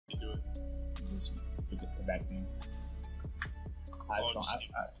just put the back thing. I don't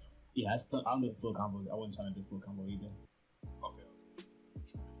do full combo. I wasn't trying to do full combo either. Okay.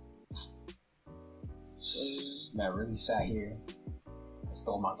 Man, really sat here. I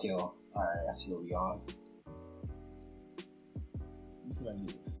stole my kill. Alright, I see what we on. Let's see what I can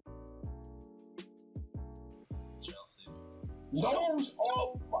do. Chelsea. No!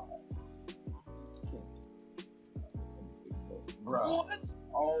 Oh my. Bruh. What?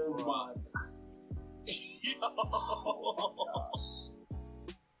 Oh my.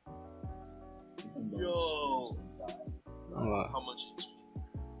 Yo. Yo. What? How much HP?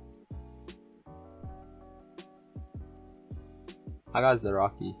 I got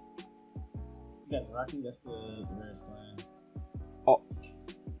Zaraki. You got Rocky, that's the rarest clan. Oh.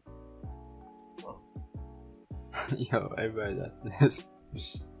 Yo, everybody got this.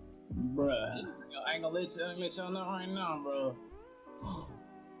 Bruh, I ain't gonna let y'all know right now, bro.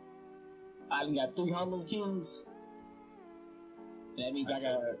 I done got 3 harmless kills. That means I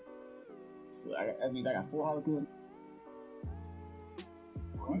got 4 harmless kills.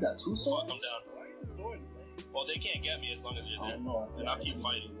 You got 2 Fuck swords? them down. Well, they can't get me as long as you're there. And I'll keep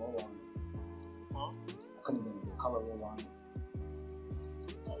fighting. Huh? I couldn't even get color roll on.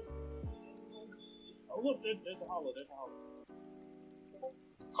 Oh look, there's a hollow,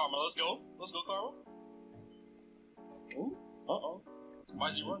 Karma, let's go. Let's go, Karma. Ooh, uh-oh. Why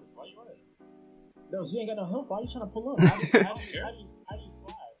is he running? Why are you running? No, you ain't got no help. Why are you trying to pull up? How do you slide?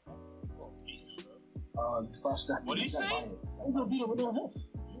 You first step. What did he say? I'm gonna beat him with no health.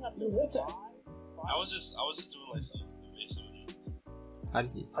 You have to do what time? I was just doing like some basic moves. How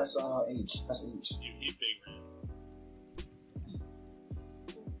did he? Press H. Press H. He big ran.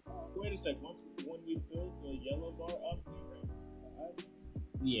 Wait a sec. When we build the yellow bar up,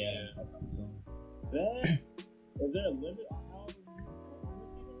 yeah. I think so. Is there a limit on how?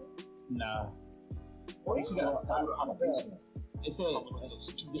 Nah. What if you got on a basement? It said So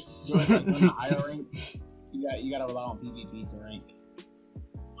stupid. during the higher rank, you gotta rely on PvP to rank.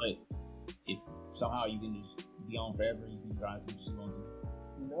 But if somehow you can just be on forever, you can drive what you want to.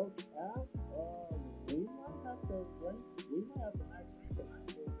 No cap. We might have to rank. We might have to max rank.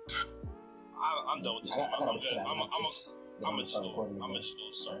 I'm done with this. I'm good. I'm just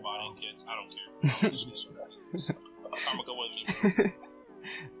gonna start buying kids. I don't care. I'm just gonna start buying kids. I'm gonna go with me,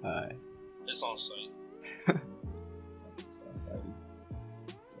 bro. Alright. It's on site.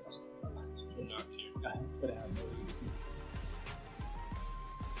 Do not care.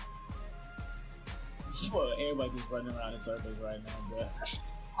 Well, everybody just running around in circles right now, bro.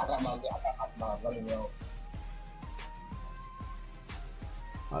 I got my running roll.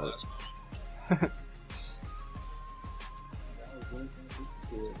 Oh, that's fine.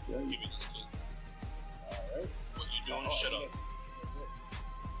 Give me this good. Alright. What you doing? Shut up.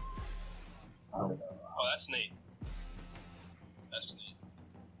 Oh, that's Nate. That's Nate.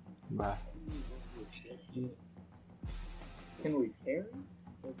 Bye. Can we carry?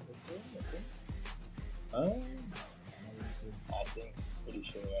 Is the thing a thing? I think, pretty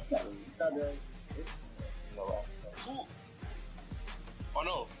sure. Oh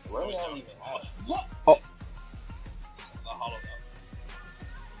no. Where was I even at? What? Oh. It's a hollow now.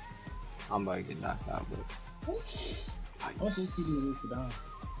 I'm about to get knocked out, but. What's this keeping the roof down?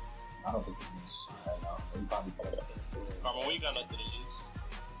 I don't think it is right now. We probably put it up. Karma, we got nothing to lose.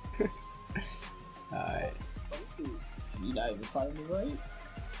 Alright. You not even fighting me right?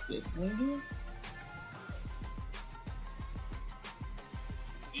 Just swinging?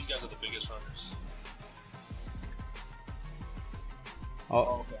 These guys are the biggest runners.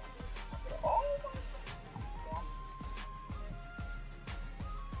 Oh. Okay.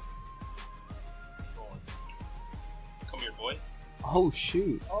 Come here, boy. Oh,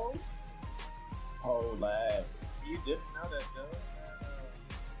 shoot. Oh, lad. You didn't know that, though?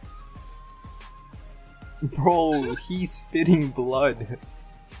 Bro, he's spitting blood.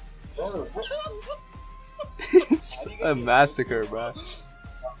 It's a massacre, bro.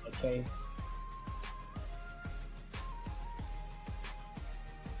 Okay.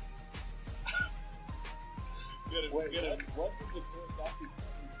 Get him. What is the current document?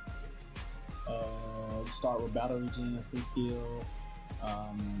 Start with battle regen, free skill,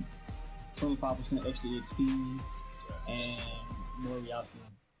 25% extra XP, and more Yasu.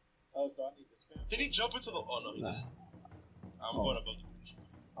 Oh, so I need to spend. Did he jump into the? Oh no, he didn't. I'm going above the bridge.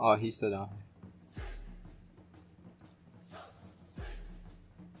 Oh, he stood on.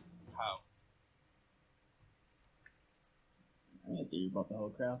 How? I ain't think about the whole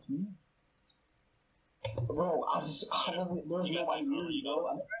crowd to me. Bro, there's nobody near you,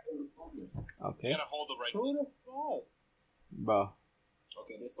 bro. Okay. You gotta hold the right. Who the fuck? Bro.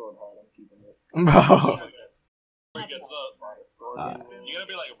 Okay, this sword hard. I'm keeping this. Bro. Where he gets up, you gotta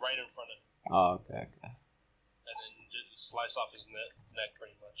be like right in front of him. Oh, okay, okay. And then just slice off his neck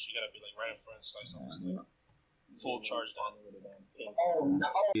pretty much. You gotta be like right in front and slice off his neck. Full charge down. Oh no!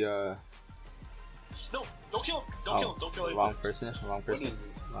 Yeah. No, don't kill him. Don't kill him. Don't kill him. Wrong person. Wrong person.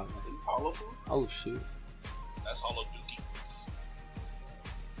 Wrong. It's hollow food. Oh shoot. That's hollow dookie.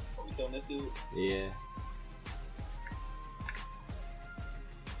 Are we killing this dude? Yeah.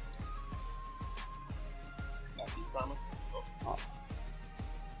 Got these karma. Oh.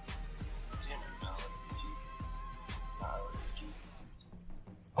 Damn it,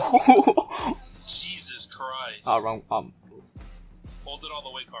 Oh. Jesus Christ. Oh, wrong. Hold it all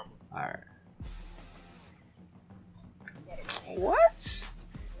the way, Karma. Alright. What?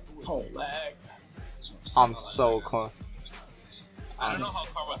 Oh, lag. I'm so confused. I don't know how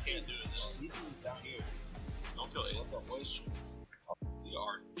Karma can't do it though. He's down here. Don't kill Ayeo. We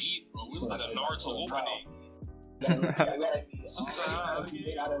are deep, bro. We look like a Naruto opening.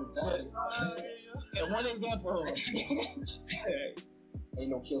 And one example. Ain't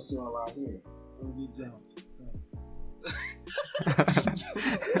no kill stealing around here.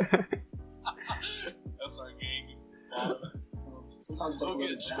 That's our game. Sometimes Don't you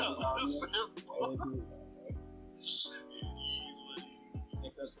get jealous.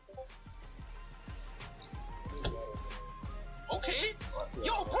 Okay.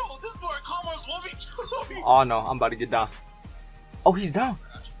 Yo, bro, this boy Karma's 1v2. Oh no, I'm about to get down. Oh, he's down.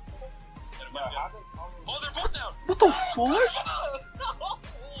 Oh, they're both down. What the fuck?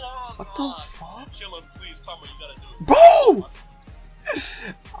 What the fuck? Kill him, please, Karma. You gotta do it. Bro!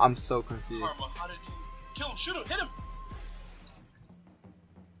 I'm so confused. Karma, how did you kill him? Shoot him! Hit him!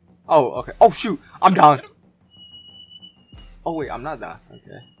 Oh, okay. Oh shoot, I'm down. Oh wait, I'm not down. Okay.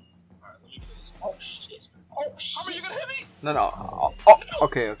 Alright, let me kill this. Oh shit! Oh shit! Karma, you gonna hit me? No, no. Oh,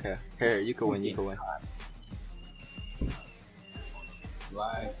 okay, okay. Here, you can win. You can win.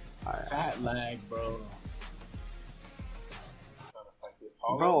 Lag. Alright. Fat lag, bro.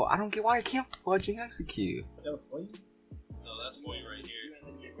 Bro, I don't get why I can't fudging execute. That was for you? No, that's for you right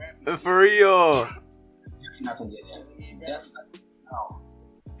here. For real. You're not gonna get that. Definitely. No.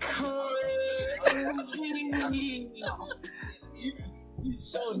 You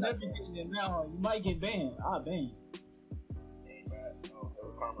so significant now. You might get banned. I'll ban you. It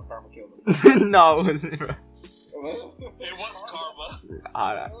was Karma. Karma killed him. No, it wasn't. Bro. It was Karma.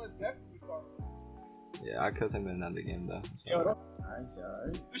 It was definitely Karma. Yeah, I killed him in another game though. So. Alright,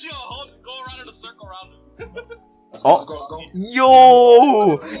 alright. Yo, go around in a circle around him. Let's Oh. go, let's go.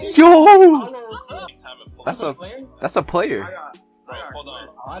 Yo! That's a player. Bro, hold on.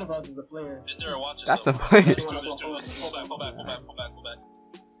 I'd about to the player. Is there a watch That's a yourself? player. Let's do this, do this. Pull back, pull back, pull back, pull back, pull back.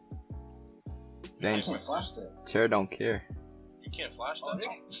 I Dang, can't flash that. Terror don't care. You can't flash that?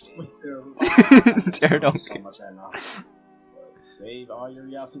 Terror don't So care. much right now. Save all your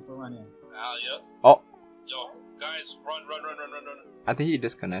Yasu for running. Ah, yep. Oh, Yo, guys, run. I think he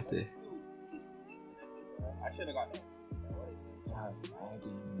disconnected. I should have got that.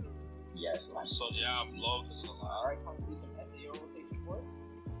 Yes, like So, yeah, I'm low because of the lag. alright, come do some SEO rotation for us.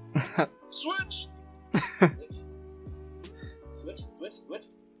 Switch! Switch.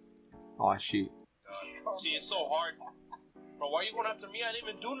 Oh shoot. See, it's so hard. Bro, why you going after me? I didn't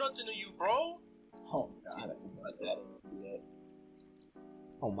even do nothing to you, bro. Oh, God.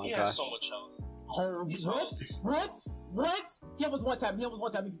 Oh my He gosh. has so much health. Oh, He's what? hoes. What? He was one time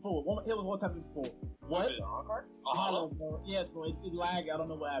before. What? Hollow, bro. Yes, bro. It lagged. I don't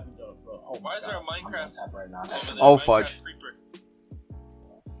know what happened, though, bro. Oh, Why is there a I'm Minecraft on tap right now. over there? Oh, Minecraft fudge. Creeper.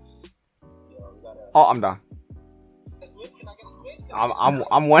 Oh, I'm done.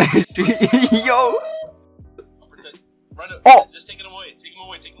 I'm one HP. Yo. I'll protect. Run it. Oh. Just take him away. Take him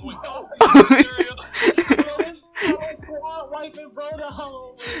away. No. Wiping, bro. The hollow.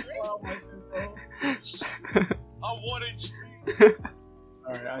 Wiping, bro. I'm 1 HP.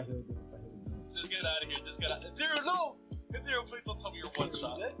 Alright, I healed it. Just get out of here. Zero, no! Zero, please don't tell me you're one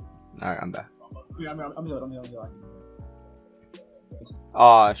shot. Alright, I'm back. Yeah, I'm healed.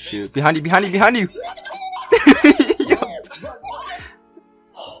 Oh shoot. Behind you. Here.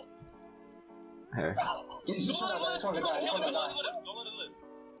 Don't let it live.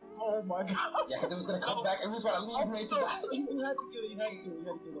 Oh my god. Yeah, because it was gonna come back and we was gonna leave me to die. You had to kill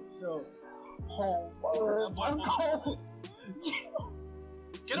him. So, oh, I'm cold.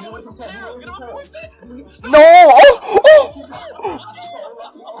 Get him away from Tara! Get him away from it! No!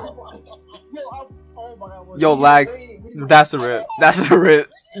 Oh my god. Yo, lag. That's a rip.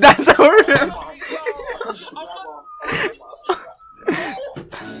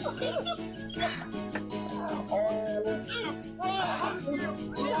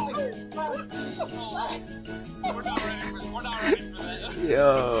 We're not ready for that.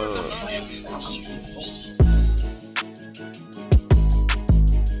 Yo.